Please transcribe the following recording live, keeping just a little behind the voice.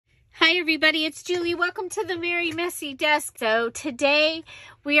Hi everybody, it's Julie. Welcome to the Merry Messy Desk. So today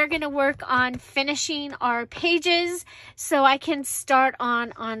we are going to work on finishing our pages so I can start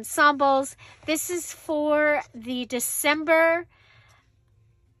on ensembles. This is for the December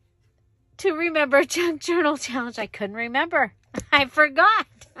to Remember Junk Journal Challenge. I couldn't remember. I forgot.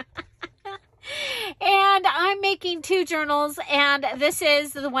 And I'm making two journals, and this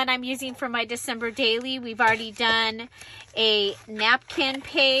is the one I'm using for my December daily. We've already done a napkin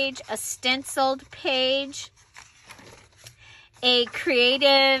page, a stenciled page, a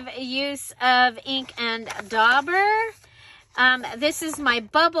creative use of ink and dauber. This is my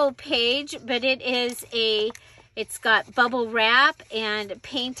bubble page, but it's got bubble wrap and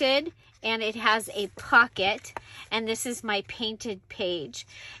painted, and it has a pocket. And this is my painted page.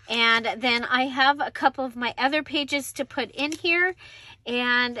 And then I have a couple of my other pages to put in here.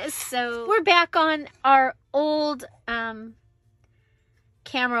 And so we're back on our old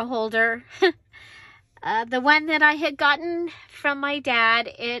camera holder. The one that I had gotten from my dad,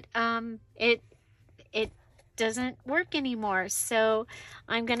 it doesn't work anymore, so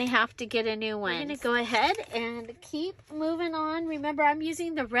I'm gonna have to get a new one. I'm gonna go ahead and keep moving on. Remember, I'm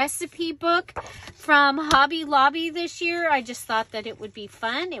using the recipe book from Hobby Lobby this year. I just thought that it would be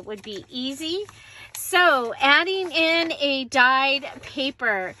fun, it would be easy. So adding in a dyed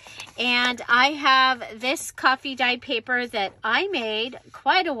paper, and I have this coffee dyed paper that I made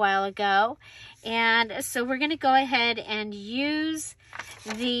quite a while ago, and so we're gonna go ahead and use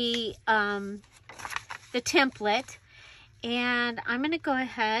the template, and I'm going to go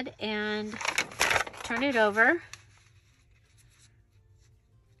ahead and turn it over.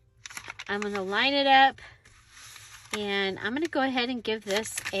 I'm going to line it up, and I'm going to go ahead and give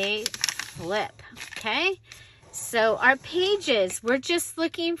this a flip. Okay, so our pages, we're just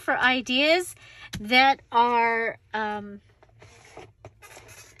looking for ideas that are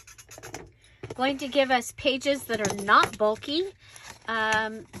going to give us pages that are not bulky.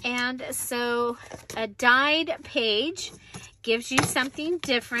 And so a dyed page gives you something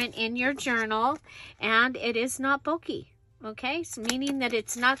different in your journal, and it is not bulky, okay? So meaning that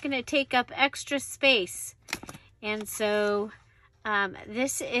it's not going to take up extra space. And so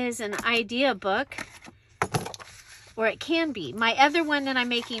this is an idea book, or it can be. My other one that I'm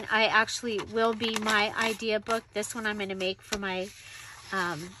making, I actually will be my idea book. This one I'm going to make for my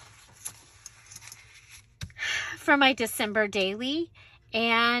December daily.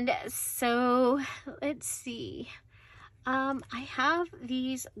 And so let's see, I have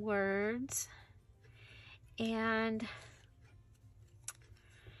these words, and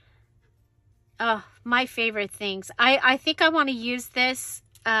my favorite things. I think I want to use this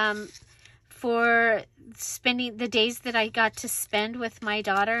for spending the days that I got to spend with my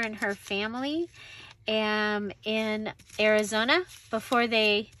daughter and her family in Arizona before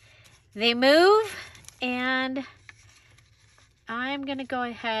they move. And I'm going to go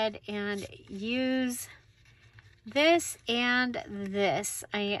ahead and use this and this.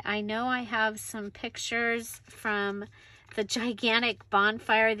 I know I have some pictures from the gigantic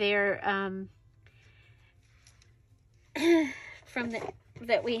bonfire there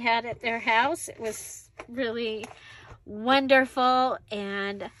that we had at their house. It was really wonderful.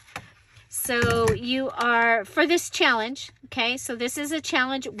 And so you are, for this challenge, okay, so this is a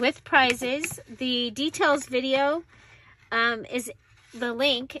challenge with prizes. The details video the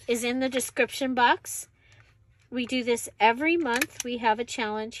link is in the description box. We do this every month. We have a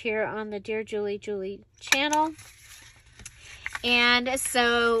challenge here on the Dear Julie Julie channel. And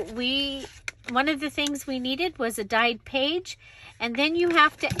so one of the things we needed was a dyed page, and then you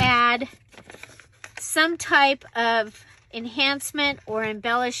have to add some type of enhancement or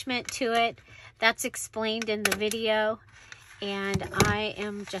embellishment to it. That's explained in the video, and I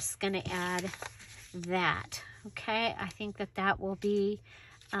am just going to add that. Okay, I think that will be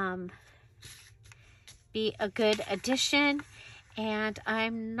a good addition, and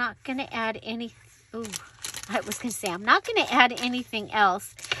I'm not going to add any. Ooh, I was going to say I'm not going to add anything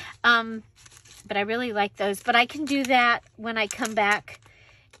else, but I really like those. But I can do that when I come back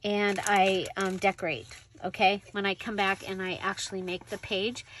and I decorate. Okay, when I come back and I actually make the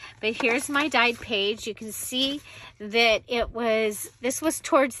page. But here's my dyed page. You can see that this was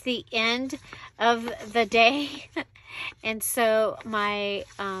towards the end of the day. And so my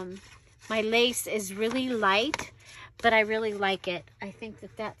lace is really light, but I really like it. I think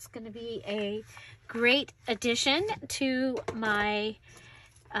that that's going to be a great addition to my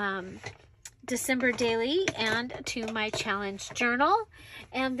December daily and to my challenge journal.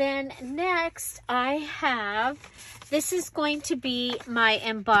 And then next I have, this is going to be my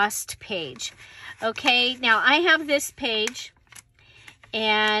embossed page. Okay, now I have this page,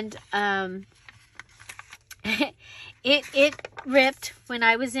 And it ripped when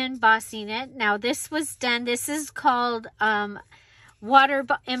I was embossing it. Now this was done, this is called water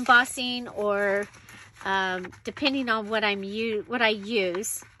embossing, or depending on what I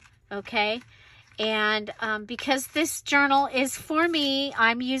use, okay? And because this journal is for me,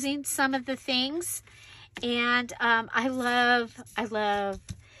 I'm using some of the things. And I love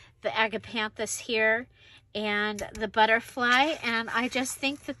the agapanthus here and the butterfly, and I just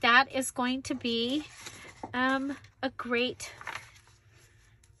think that that is going to be a great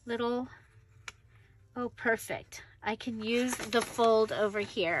little, oh, perfect. I can use the fold over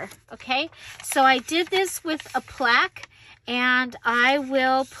here. Okay, so I did this with a plaque, and I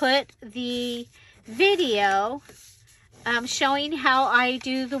will put the video showing how I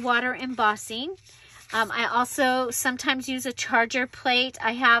do the water embossing. I also sometimes use a charger plate.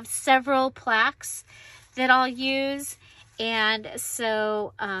 I have several plaques that I'll use. And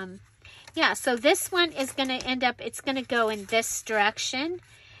so, yeah, so this one is going to end up, it's going to go in this direction.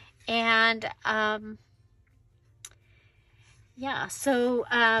 And, yeah, so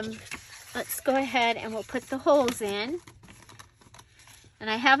let's go ahead and we'll put the holes in. And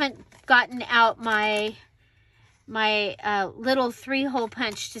I haven't gotten out my little 3-hole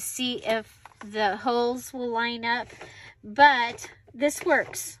punch to see if the holes will line up, but this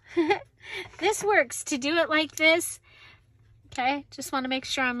works. This works to do it like this. Okay, just want to make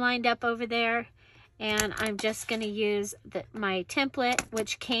sure I'm lined up over there, and I'm just going to use my template,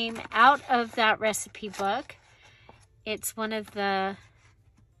 which came out of that recipe book. It's one of the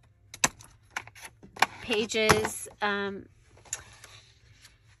pages,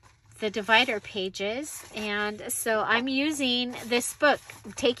 the divider pages, and so I'm using this book,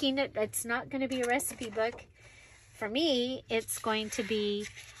 taking it, it's not going to be a recipe book for me, it's going to be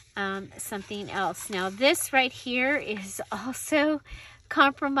something else. Now this right here is also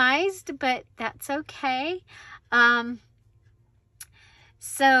compromised, but that's okay.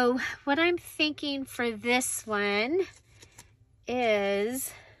 So what I'm thinking for this one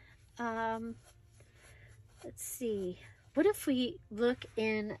is, let's see, what if we look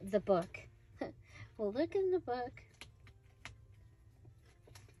in the book? We'll look in the book.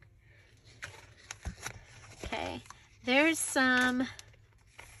 Okay, there's some,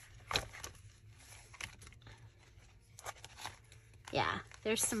 yeah,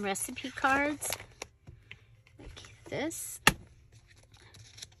 there's some recipe cards like this.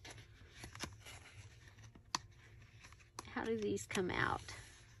 How do these come out?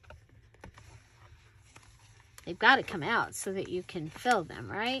 They've got to come out so that you can fill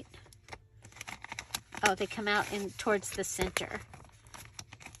them, right? Oh, they come out in towards the center.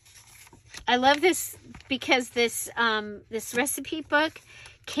 I love this because this this recipe book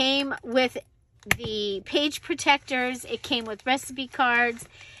came with the page protectors. It came with recipe cards.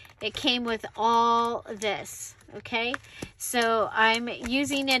 It came with all this, okay? So I'm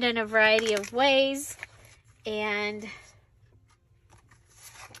using it in a variety of ways, and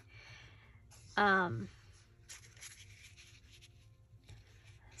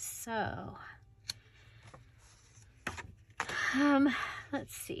so,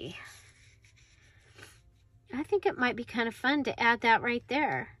 let's see. I think it might be kind of fun to add that right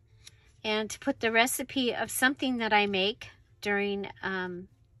there, and to put the recipe of something that I make during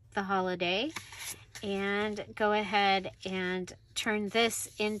the holiday, and go ahead and turn this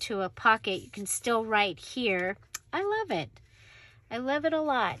into a pocket. You can still write here. I love it. I love it a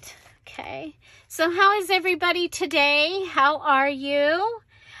lot. Okay, so how is everybody today? How are you?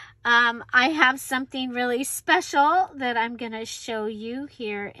 I have something really special that I'm going to show you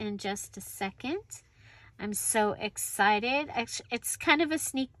here in just a second. I'm so excited. It's kind of a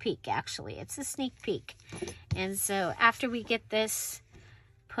sneak peek, actually. It's a sneak peek. And so after we get this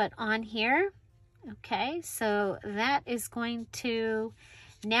put on here, okay, so that is going to,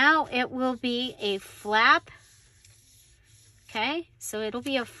 now it will be a flap. Okay, so it'll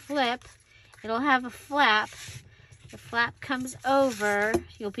be a flip. It'll have a flap. The flap comes over.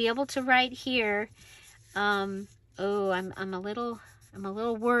 You'll be able to write here. Oh, I'm a little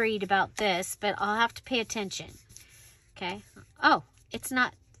worried about this, but I'll have to pay attention. Okay. Oh, it's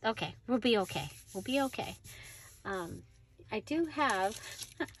not okay. We'll be okay. We'll be okay. I do have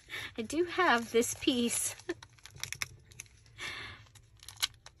this piece.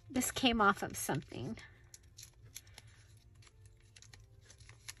 This came off of something.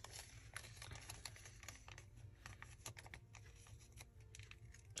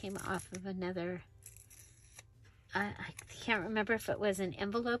 Came off of another, I can't remember if it was an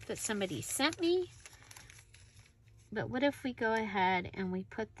envelope that somebody sent me, but what if we go ahead and we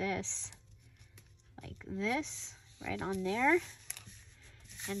put this like this right on there,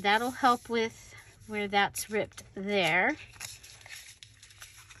 And that'll help with where that's ripped there.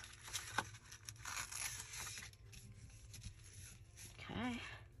 Okay.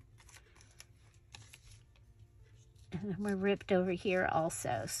 And then we're ripped over here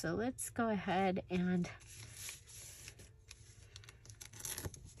also. So let's go ahead and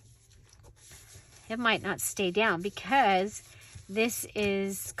it might not stay down because this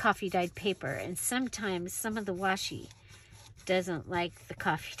is coffee dyed paper, and sometimes some of the washi doesn't like the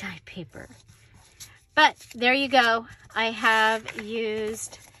coffee dyed paper. But there you go. I have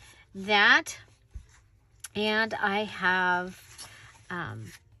used that, and I have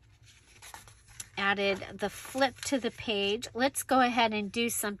added the flip to the page. Let's go ahead and do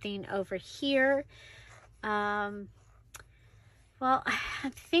something over here. Well,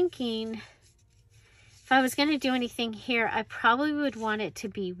 I'm thinking if I was going to do anything here, I probably would want it to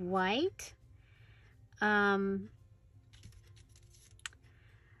be white.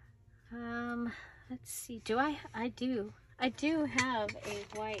 Let's see. I do have a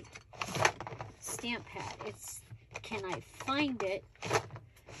white stamp pad. Can I find it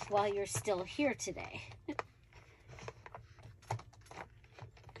while you're still here today?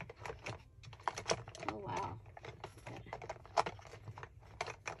 Oh, wow.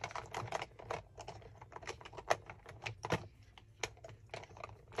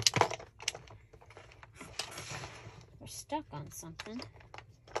 We're stuck on something.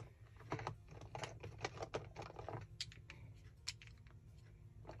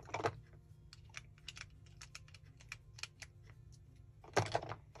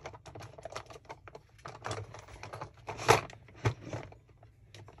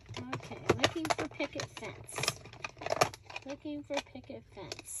 Looking for picket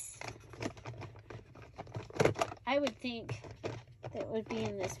fence. I would think that would be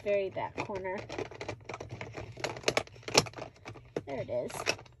in this very back corner. There it is.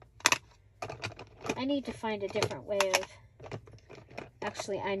 I need to find a different way of,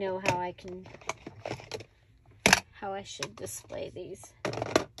 actually I know how I should display these.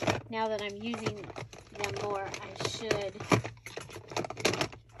 Now that I'm using them more, I should.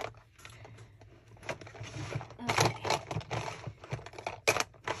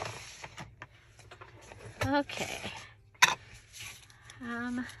 Okay.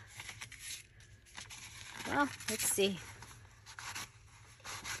 Well, let's see.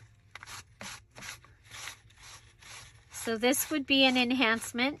 So this would be an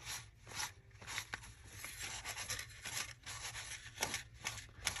enhancement.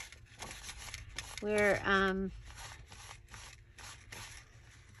 We're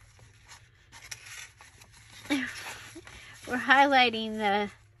highlighting the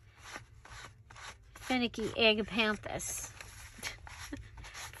finicky agapanthus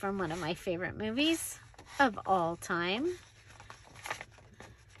from one of my favorite movies of all time.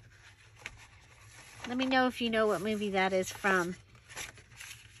 Let me know if you know what movie that is from.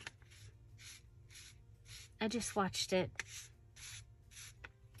 I just watched it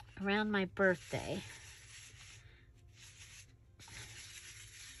around my birthday.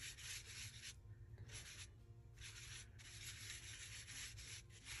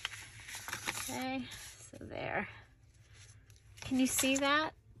 Okay, so there. Can you see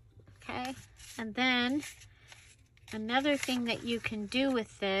that? Okay, and then another thing that you can do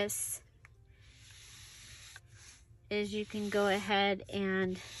with this is you can go ahead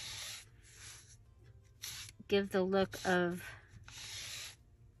and give the look of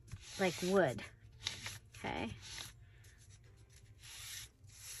like wood. Okay.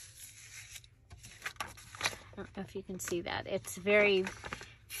 I don't know if you can see that. It's very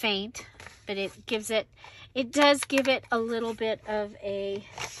faint, but it does give it a little bit of a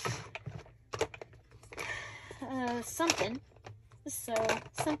something. So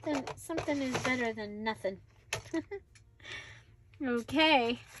something is better than nothing.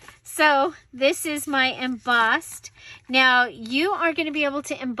 Okay, so this is my embossed. Now you are going to be able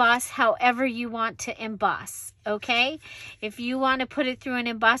to emboss however you want to emboss. Okay, if you want to put it through an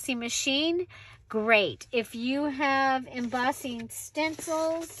embossing machine, great. If you have embossing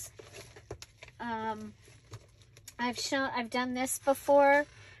stencils, I've done this before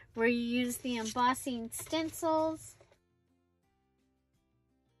where you use the embossing stencils.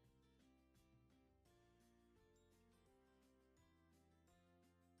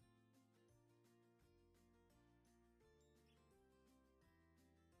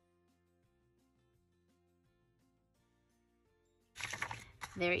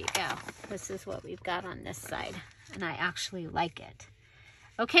 There you go. This is what we've got on this side, and I actually like it.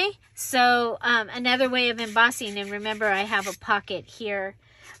 Okay, so another way of embossing, and remember I have a pocket here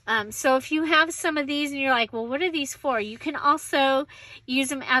So if you have some of these and you're like, well, what are these for? You can also use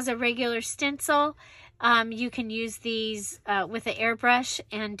them as a regular stencil. You can use these with an airbrush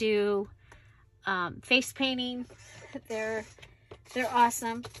and do face painting. They're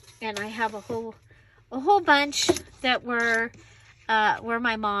awesome. And I have a whole bunch that were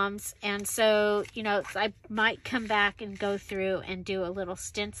my mom's. And so, you know, I might come back and go through and do a little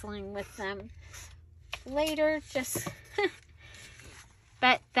stenciling with them later. Just...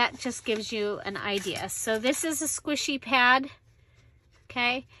 But that just gives you an idea. So this is a squishy pad.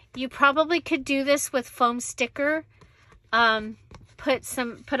 Okay. You probably could do this with foam sticker. Put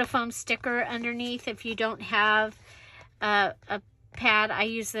a foam sticker underneath if you don't have a pad. I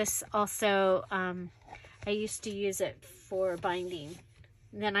use this also. I used to use it for binding.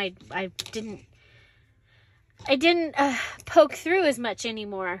 Then I didn't poke through as much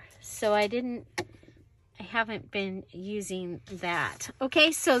anymore. So I haven't been using that.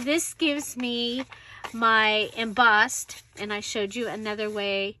 Okay, so this gives me my embossed, and I showed you another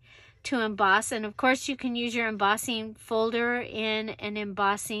way to emboss. And of course, you can use your embossing folder in an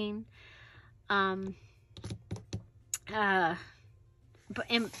embossing in a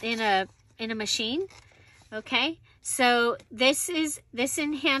machine. Okay, so this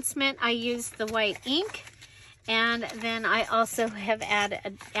enhancement, I use the white ink, and then I also have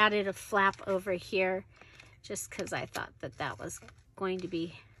added a flap over here, just because I thought that was going to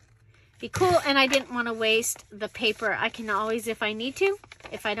be cool, and I didn't want to waste the paper. I can always, if I need to,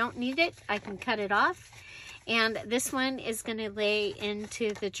 if I don't need it, I can cut it off. And this one is going to lay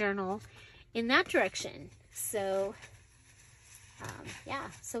into the journal in that direction. So, yeah,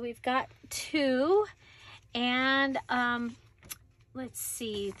 so we've got two. And let's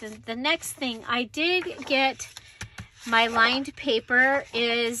see, the next thing, I did get my lined paper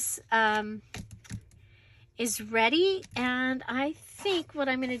is ready, and I think what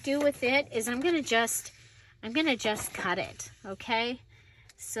I'm going to do with it is I'm going to just cut it. Okay,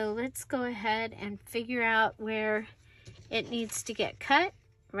 so let's go ahead and figure out where it needs to get cut.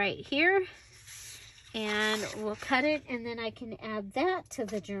 Right here, and we'll cut it, and then I can add that to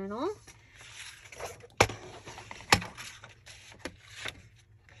the journal.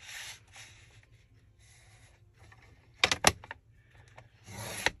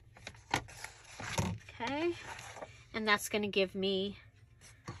 Okay, and that's going to give me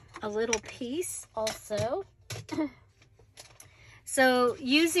a little piece also. So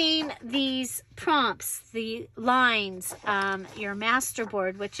using these prompts, the lines, your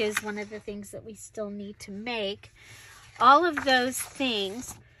masterboard, which is one of the things that we still need to make, all of those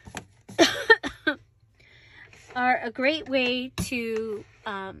things are a great way to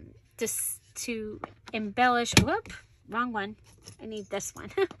embellish. Whoop, wrong one. I need this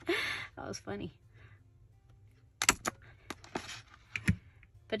one. That was funny.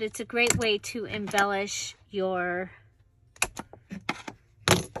 But it's a great way to embellish your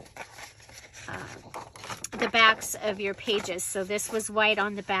the backs of your pages. So this was white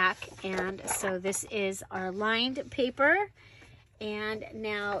on the back, and so this is our lined paper, and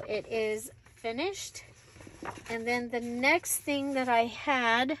now it is finished. And then the next thing that I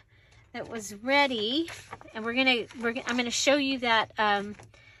had that was ready, and I'm gonna show you that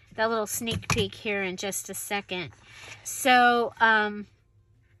that little sneak peek here in just a second. So I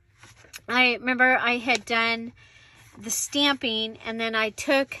remember I had done the stamping, and then I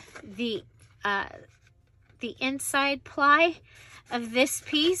took the inside ply of this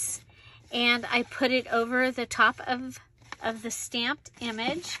piece, and I put it over the top of the stamped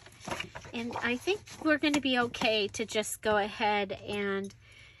image. And I think we're going to be okay to just go ahead and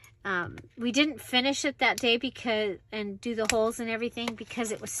we didn't finish it that day and do the holes and everything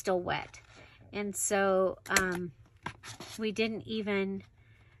because it was still wet, and so we didn't even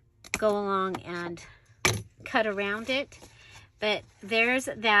go along and cut around it. But there's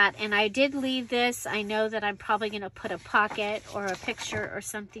that, and I did leave this. I know that I'm probably going to put a pocket or a picture or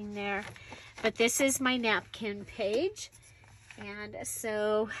something there, but this is my napkin page. And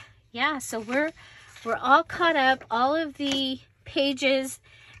so yeah, so we're all caught up. All of the pages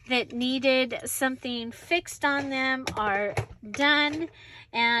that needed something fixed on them are done.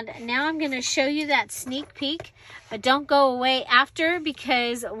 And now I'm going to show you that sneak peek, but don't go away after,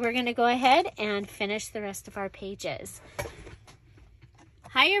 because we're going to go ahead and finish the rest of our pages.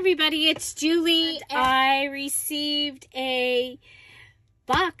 Hi everybody, it's Julie. I received a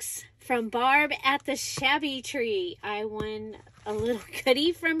box from Barb at the Shabby Tree. I won a little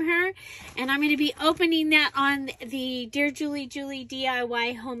goodie from her, and I'm going to be opening that on the Dear Julie Julie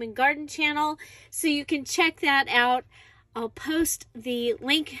DIY Home and Garden channel, so you can check that out. I'll post the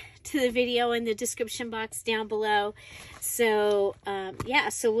link to the video in the description box down below. So yeah,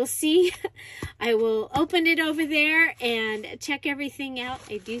 so we'll see. I will open it over there and check everything out.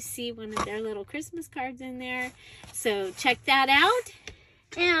 I do see one of their little Christmas cards in there, so check that out.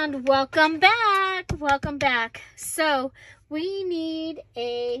 And welcome back. Welcome back. So we need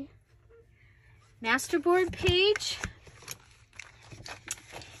a masterboard page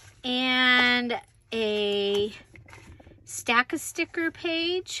and a stack of sticker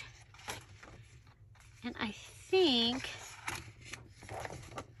page, and I think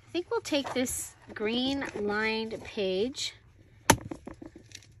we'll take this green lined page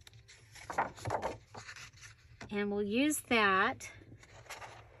and we'll use that,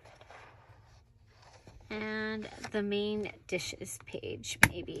 and the main dishes page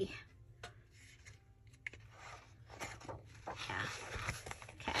maybe. Yeah.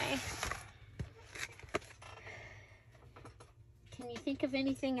 Okay. Can you think of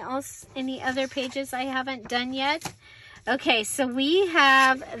anything else, any other pages I haven't done yet? Okay, so we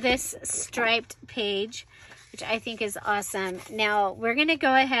have this striped page, which I think is awesome. Now, we're going to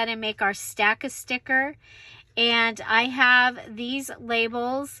go ahead and make our stack of sticker. And I have these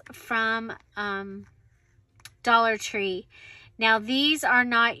labels from Dollar Tree. Now, these are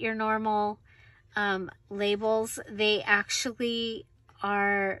not your normal labels. They actually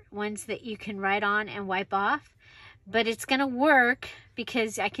are ones that you can write on and wipe off. But it's going to work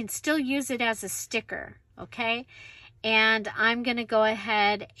because I can still use it as a sticker, okay? And I'm going to go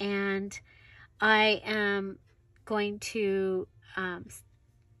ahead and I am going to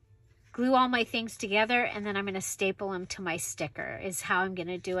glue all my things together, and then I'm going to staple them to my sticker is how I'm going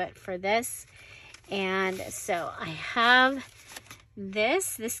to do it for this. And so I have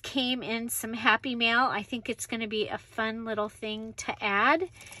this. This came in some Happy Mail. I think it's going to be a fun little thing to add.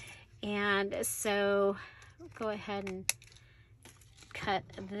 And so go ahead and cut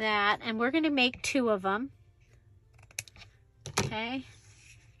that, and we're going to make 2 of them. Okay,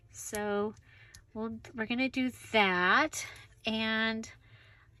 so we're going to do that. And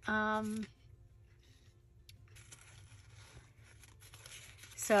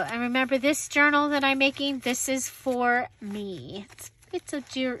so, and remember, this journal that I'm making, this is for me. It's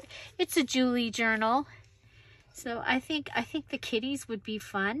a Julie journal. So I think the kitties would be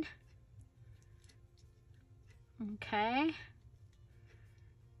fun. Okay.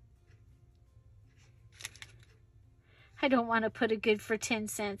 I don't want to put a good for 10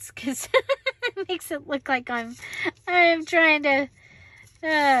 cents because it makes it look like I'm trying to,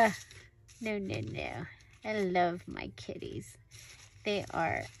 no. I love my kitties. They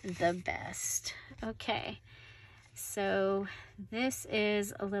are the best. Okay. So this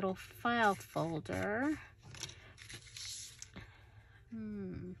is a little file folder.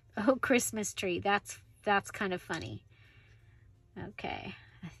 Oh, Christmas tree. That's kind of funny. Okay,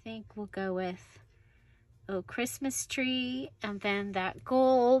 I think we'll go with, oh, Christmas tree, and then that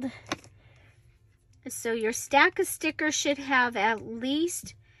gold. So your stack of stickers should have at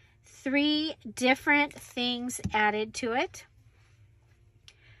least 3 different things added to it.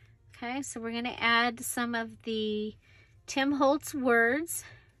 Okay, so we're going to add some of the Tim Holtz words.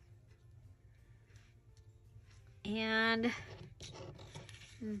 And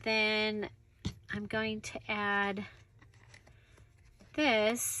then I'm going to add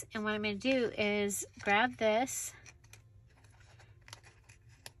this, and what I'm going to do is grab this.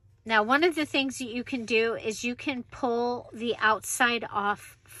 Now, one of the things that you can do is you can pull the outside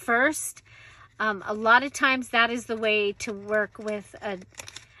off first. A lot of times that is the way to work with a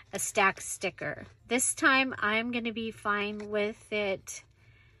stack sticker. This time I'm going to be fine with it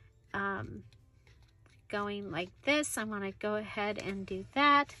going like this. I'm going to go ahead and do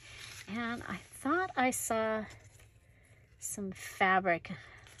that. And I thought I saw some fabric.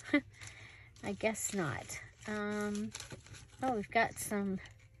 I guess not. Oh, we've got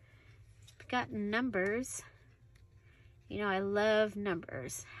numbers. You know, I love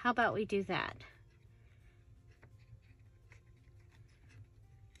numbers. How about we do that?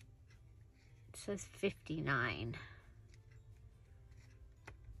 It says 59.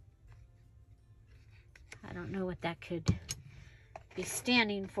 I don't know what that could be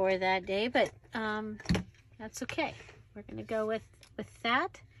standing for that day, but that's okay. We're going to go with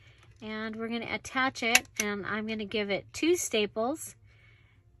that, and we're going to attach it, and I'm going to give it 2 staples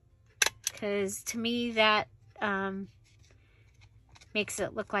because to me that makes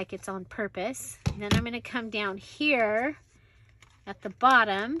it look like it's on purpose. And then I'm going to come down here at the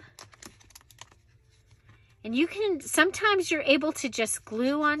bottom, and you can, sometimes you're able to just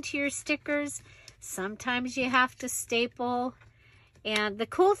glue onto your stickers. Sometimes you have to staple, And the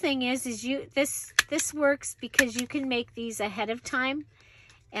cool thing is this works because you can make these ahead of time.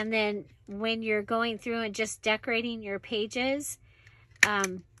 And then when you're going through and just decorating your pages,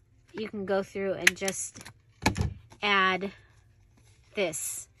 you can go through and just add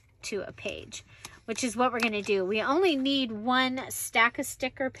this to a page, which is what we're going to do. We only need one stack of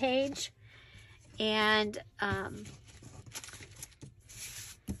sticker page. And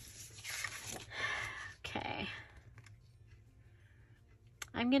okay,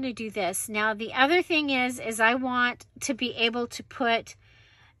 I'm going to do this. Now, the other thing is I want to be able to put,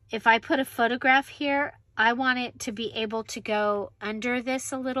 if I put a photograph here, I want it to be able to go under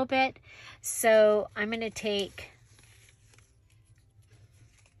this a little bit. So I'm going to take,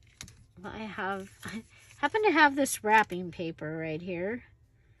 I happen to have this wrapping paper right here.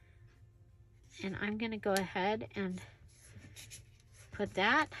 And I'm going to go ahead and put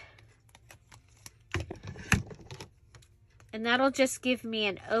that. And that'll just give me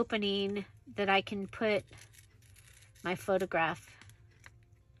an opening that I can put my photograph.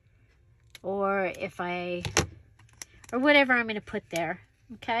 Or whatever I'm going to put there.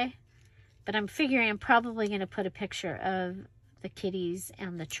 Okay? But I'm figuring I'm probably going to put a picture of the kitties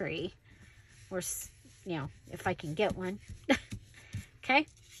and the tree. Or, you know, if I can get one. Okay?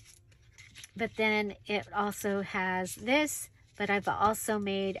 But then it also has this, but I've also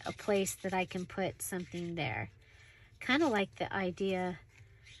made a place that I can put something there. Kind of like the idea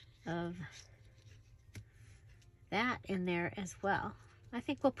of that in there as well. I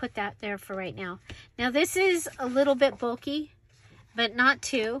think we'll put that there for right now. Now this is a little bit bulky, but not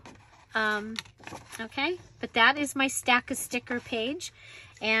too. Okay, but that is my stack of sticker page.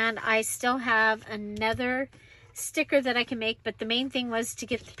 And I still have another sticker that I can make, but the main thing was to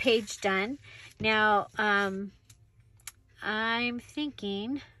get the page done. Now, I'm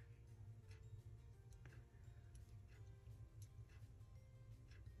thinking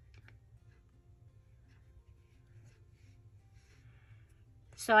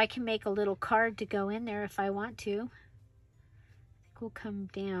so I can make a little card to go in there if I want to. I think we'll come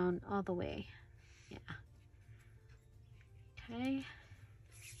down all the way. Yeah. Okay.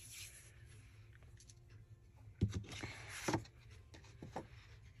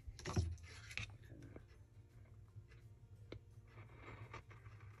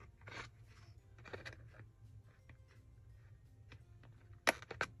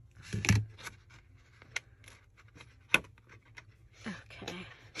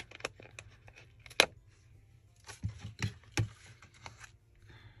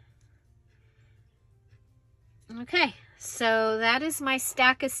 Okay, so that is my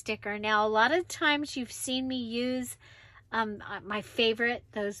stack of sticker. Now, a lot of times you've seen me use my favorite,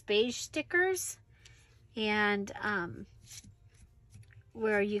 those beige stickers, and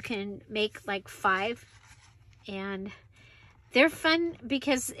where you can make like 5, and they're fun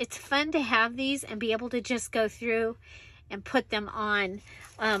because it's fun to have these and be able to just go through and put them on.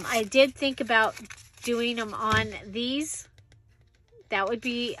 I did think about doing them on these. That would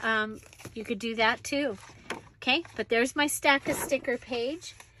be, you could do that too. Okay, but there's my stack of sticker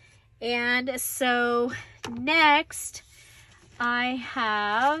page. And so next I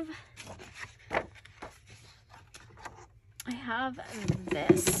have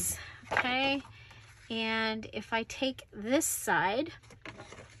this, okay? And if I take this side,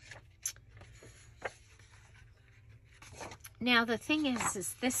 now the thing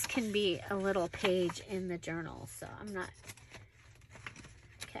is this can be a little page in the journal, so I'm not,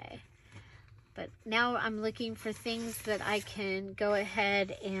 okay. But now I'm looking for things that I can go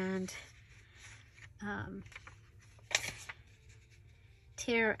ahead and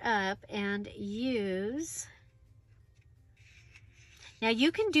tear up and use. Now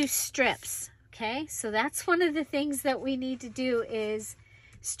you can do strips, okay? So that's one of the things that we need to do is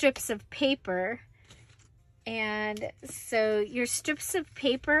strips of paper. And so your strips of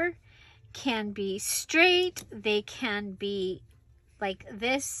paper can be straight, they can be like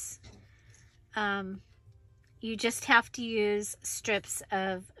this. You just have to use strips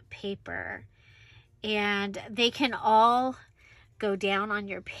of paper, and they can all go down on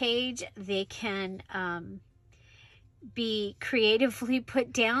your page. They can be creatively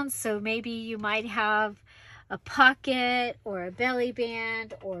put down, so maybe you might have a pocket or a belly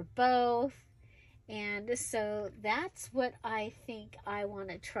band or both. And so that's what I think I want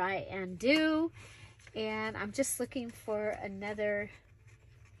to try and do. And I'm just looking for another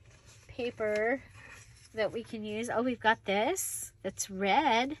paper that we can use. Oh, we've got this that's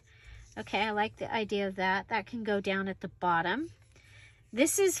red. Okay, I like the idea of that. That can go down at the bottom.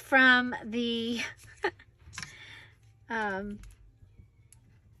 This is from the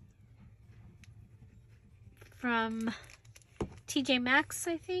from TJ Maxx,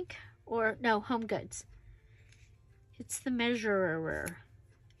 I think, or no, Home Goods. It's the measurer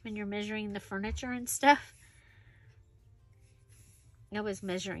when you're measuring the furniture and stuff. I was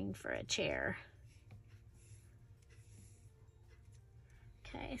measuring for a chair.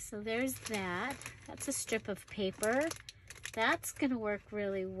 Okay, so there's that. That's a strip of paper. That's going to work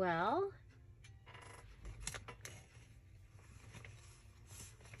really well.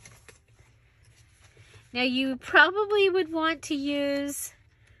 Now you probably would want to use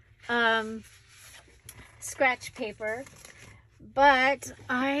scratch paper, but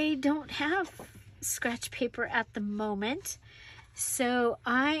I don't have scratch paper at the moment. So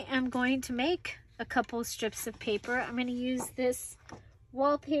I am going to make a couple strips of paper. I'm going to use this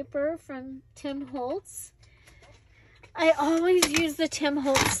wallpaper from Tim Holtz. I always use the Tim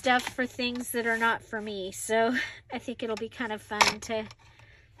Holtz stuff for things that are not for me. So I think it'll be kind of fun to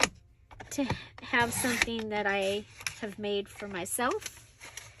have something that I have made for myself.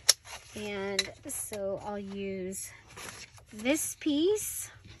 And so I'll use this piece.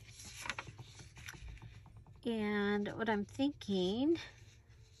 And what I'm thinking,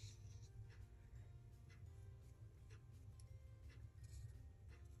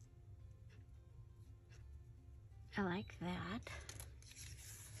 I like that.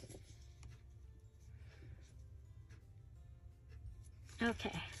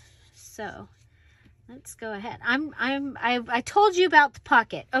 Okay, so let's go ahead. I told you about the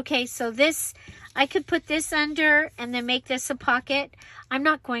pocket. Okay, so this, I could put this under and then make this a pocket. I'm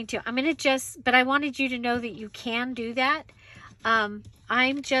not going to. I'm going to just, but I wanted you to know that you can do that.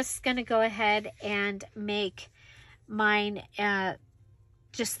 I'm just going to go ahead and make mine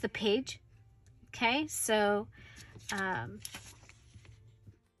just the page. Okay, so I'm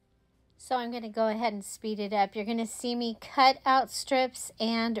going to go ahead and speed it up. You're going to see me cut out strips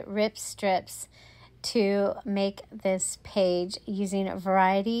and rip strips to make this page using a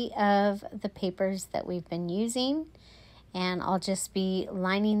variety of the papers that we've been using. And I'll just be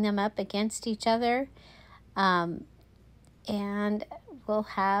lining them up against each other. And we'll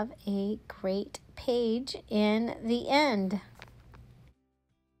have a great page in the end.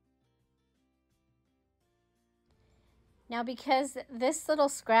 Now, because this little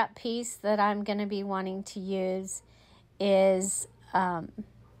scrap piece that I'm going to be wanting to use is, well,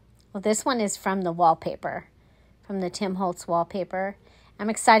 this one is from the wallpaper, from the Tim Holtz wallpaper. I'm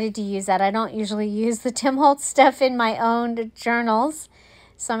excited to use that. I don't usually use the Tim Holtz stuff in my own journals,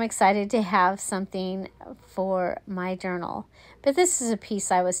 so I'm excited to have something for my journal. But this is a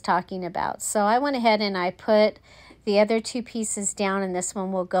piece I was talking about. So I went ahead and I put the other two pieces down, and this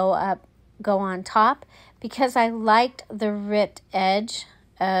one will go on top, because I liked the ripped edge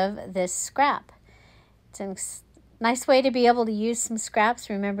of this scrap. It's a nice way to be able to use some scraps.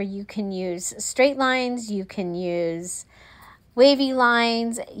 Remember, you can use straight lines, you can use wavy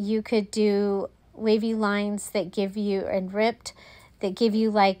lines, you could do wavy lines that give you, and ripped, that give you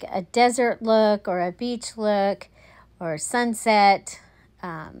like a desert look or a beach look or sunset.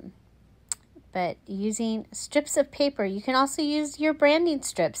 But using strips of paper, you can also use your branding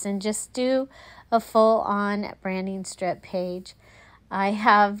strips and just do a full-on branding strip page. I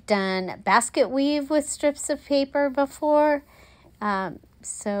have done basket weave with strips of paper before.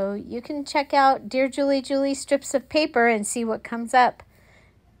 So you can check out Dear Julie Julie strips of paper and see what comes up.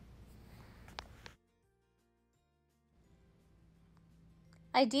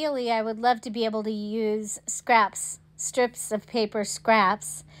 Ideally, I would love to be able to use strips of paper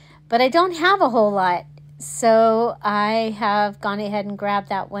scraps, but I don't have a whole lot. So I have gone ahead and grabbed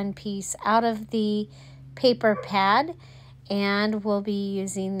that one piece out of the paper pad, and we'll be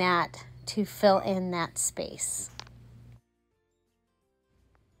using that to fill in that space.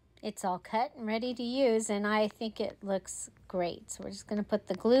 It's all cut and ready to use, and I think it looks great. So we're just going to put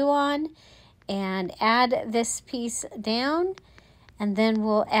the glue on and add this piece down, and then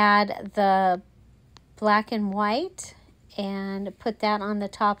we'll add the black and white and put that on the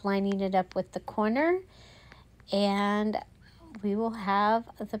top, lining it up with the corner. And we will have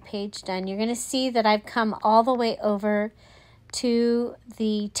the page done. You're going to see that I've come all the way over to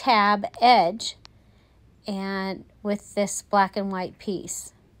the tab edge and with this black and white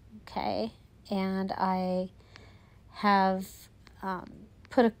piece. Okay, and I have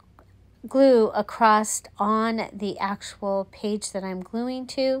put a glue across on the actual page that I'm gluing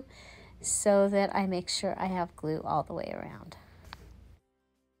to, so that I make sure I have glue all the way around.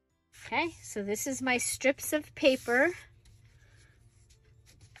 Okay, so this is my strips of paper.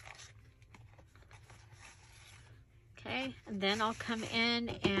 Okay, and then I'll come in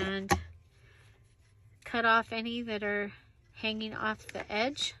and cut off any that are hanging off the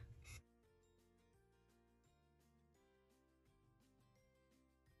edge.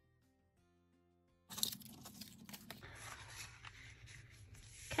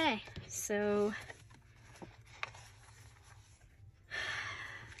 Okay, so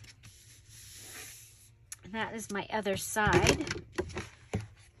that is my other side,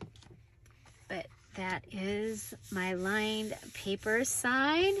 but that is my lined paper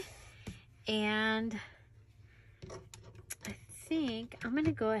side, and I think I'm going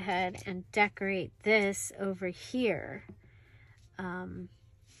to go ahead and decorate this over here.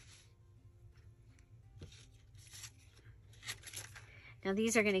 Now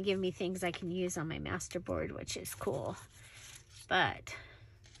these are going to give me things I can use on my master board, which is cool, but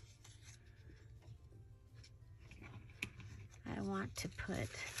I want to put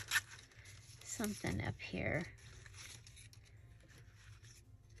something up here.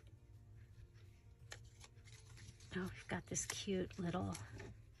 Oh, we've got this cute little,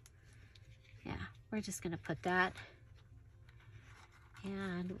 yeah, we're just going to put that,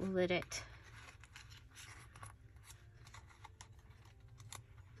 and we'll let it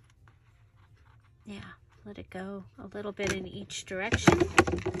let it go a little bit in each direction.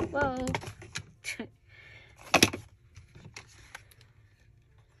 Whoa.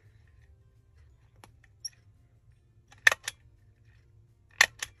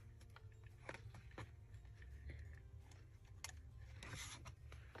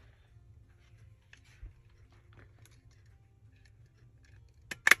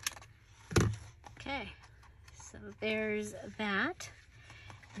 Okay, so there's that.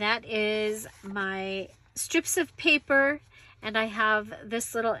 That is my strips of paper, and I have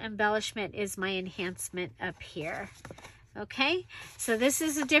this little embellishment is my enhancement up here. Okay, so this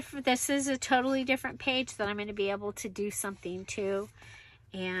is a totally different page that I'm going to be able to do something to.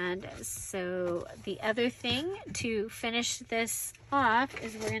 And so the other thing to finish this off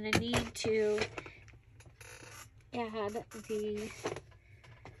is we're going to need to add the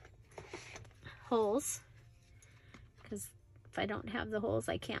holes, because if I don't have the holes,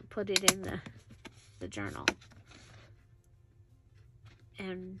 I can't put it in the journal.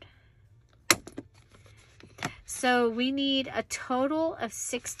 And so we need a total of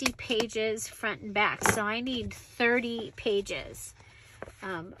 60 pages front and back. So I need 30 pages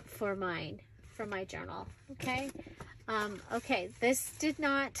for my journal. Okay. Okay. This did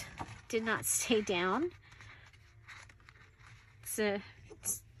not stay down.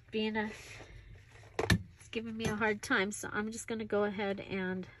 It's giving me a hard time, so I'm just going to go ahead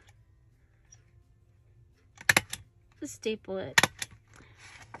and staple it.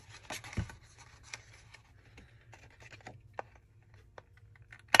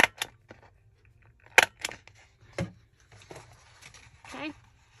 Okay. It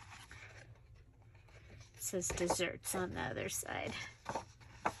says desserts on the other side.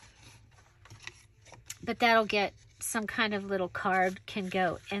 But that'll get some kind of little card can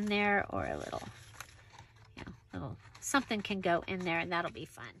go in there, or a little, something can go in there, and that'll be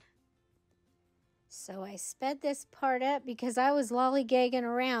fun. So I sped this part up because I was lollygagging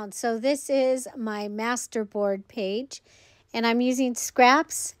around. So this is my master board page, and I'm using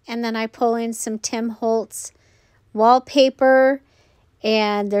scraps, and then I pull in some Tim Holtz wallpaper,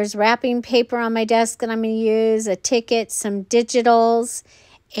 and there's wrapping paper on my desk that I'm going to use, a ticket, some digitals,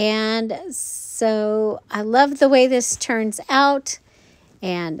 and so I love the way this turns out,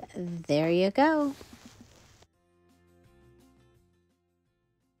 and there you go.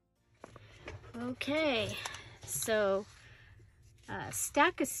 Okay, so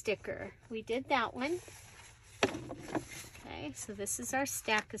stack a sticker. We did that one. Okay, so this is our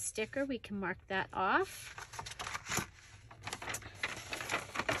stack a sticker. We can mark that off.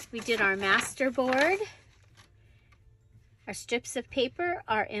 We did our master board. Our strips of paper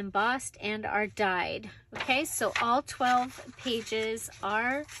are embossed and are dyed. Okay, so all 12 pages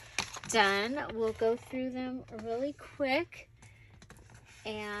are done. We'll go through them really quick.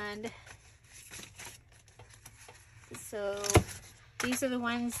 And so these are the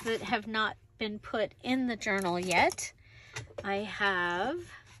ones that have not been put in the journal yet. I have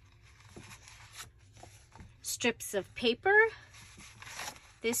strips of paper.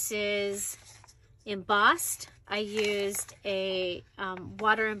 This is embossed. I used a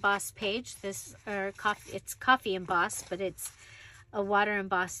water embossed page. It's coffee embossed, but it's a water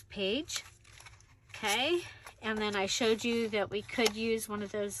embossed page. Okay, and then I showed you that we could use one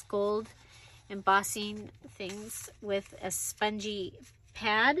of those gold embossing things with a spongy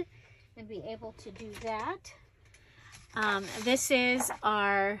pad and be able to do that. This is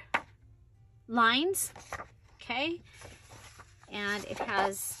our lines, okay, and it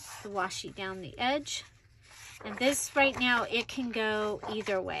has the washi down the edge. And this right now, it can go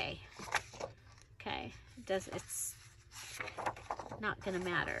either way. Okay, it's not gonna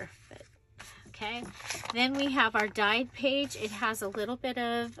matter, but Okay, then we have our dyed page. It has a little bit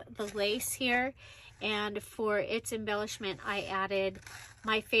of the lace here, and for its embellishment I added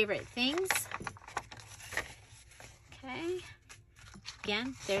my favorite things. Okay,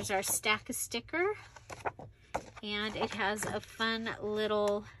 again, there's our stack of sticker, and it has a fun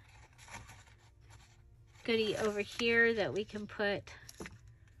little goodie over here that we can put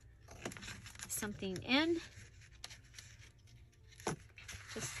something in,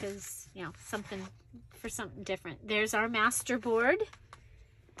 just because, you know, something different. There's our master board.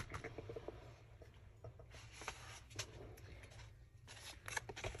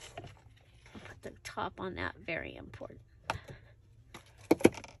 I'll put the top on that, very important.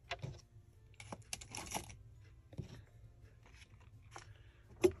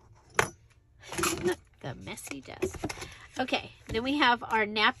 The messy desk. Okay, then we have our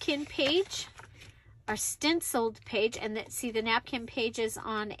napkin page, our stenciled page, and see the napkin page is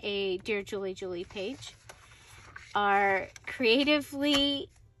on a Dear Julie Julie page. Our creatively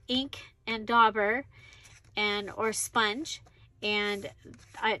ink and dauber or sponge, and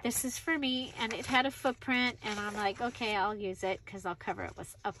this is for me, and it had a footprint, and I'm like, okay, I'll use it because I'll cover it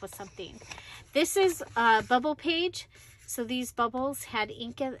up with something. This is a bubble page, so these bubbles had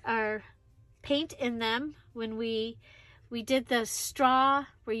ink or paint in them when we did the straw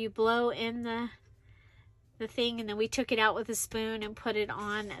where you blow in the thing, and then we took it out with a spoon and put it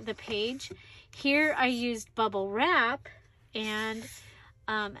on the page. Here I used bubble wrap, and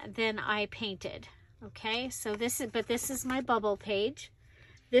then I painted. Okay, so this is my bubble page.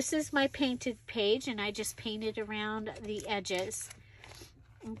 This is my painted page, and I just painted around the edges.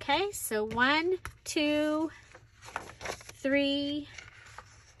 Okay, so 1, 2, 3,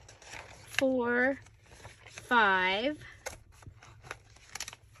 4, 5,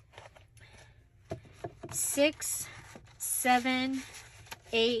 6, 7,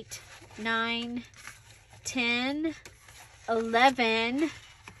 8, 9, 10, 11.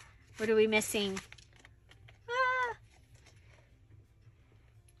 What are we missing?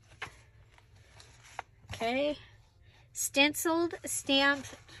 Okay. Stenciled,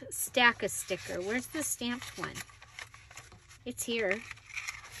 stamped, stack of sticker. Where's the stamped one? It's here.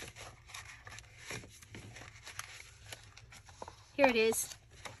 Here it is.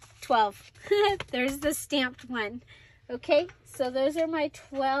 12. There's the stamped one. Okay, so those are my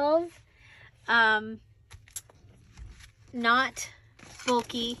 12 not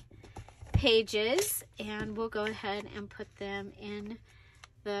bulky pages, and we'll go ahead and put them in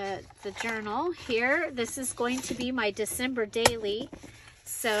the journal here. This is going to be my December daily.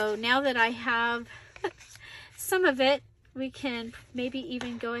 So now that I have some of it, we can maybe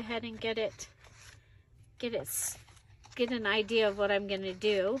even go ahead and get an idea of what I'm going to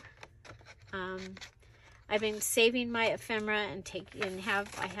do. I've been saving my ephemera and I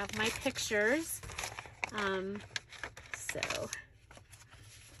have my pictures.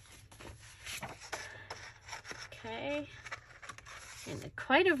 Okay, and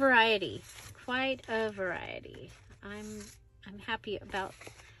quite a variety. I'm happy about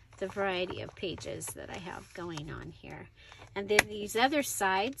the variety of pages that I have going on here. And then these other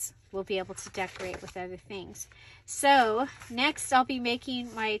sides we'll be able to decorate with other things. So next I'll be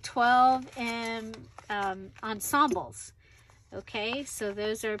making my 12 ensembles. Okay, so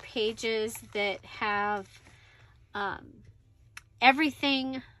those are pages that have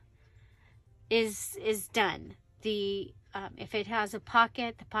everything is done. If it has a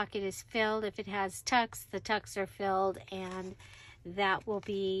pocket, the pocket is filled. If it has tucks, the tucks are filled, and that will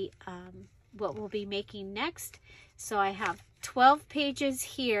be what we'll be making next. So I have 12 pages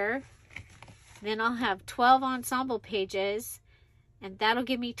here, then I'll have 12 ensemble pages, and that'll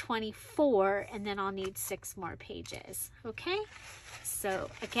give me 24, and then I'll need 6 more pages. Okay, so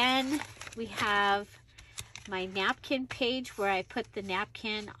again, we have my napkin page where I put the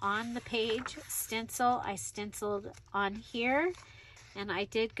napkin on the page. Stencil, I stenciled on here, and I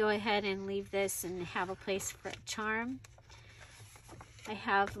did go ahead and leave this and have a place for a charm. I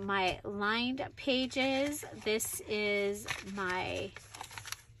have my lined pages. This is my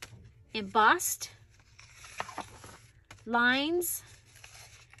embossed lines,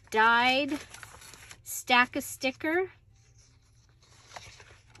 dyed, stack of sticker,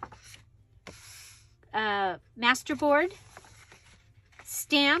 masterboard,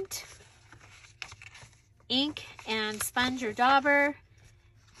 stamped, ink and sponge or dauber.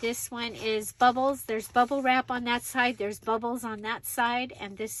 This one is bubbles. There's bubble wrap on that side. There's bubbles on that side.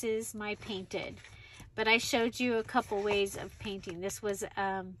 And this is my painted. But I showed you a couple ways of painting. This was,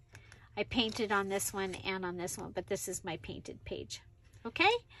 I painted on this one and on this one. But this is my painted page.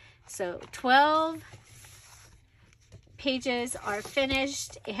 Okay? So 12 pages are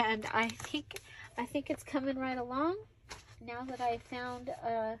finished, and I think it's coming right along now that I found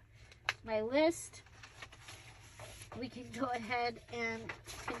my list. We can go ahead and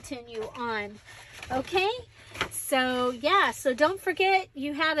continue on. Okay, so yeah, so don't forget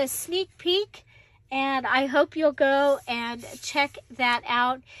you had a sneak peek, and I hope you'll go and check that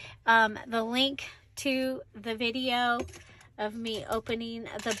out. The link to the video of me opening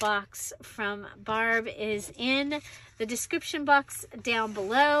the box from Barb is in the description box down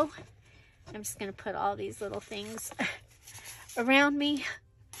below. I'm just going to put all these little things around me.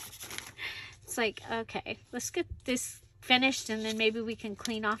 It's like, okay, let's get this finished and then maybe we can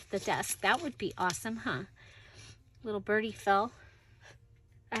clean off the desk. That would be awesome, huh? Little birdie fell.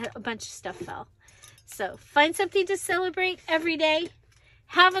 A bunch of stuff fell. So find something to celebrate every day.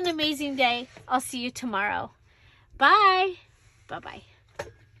 Have an amazing day. I'll see you tomorrow. Bye. Bye-bye.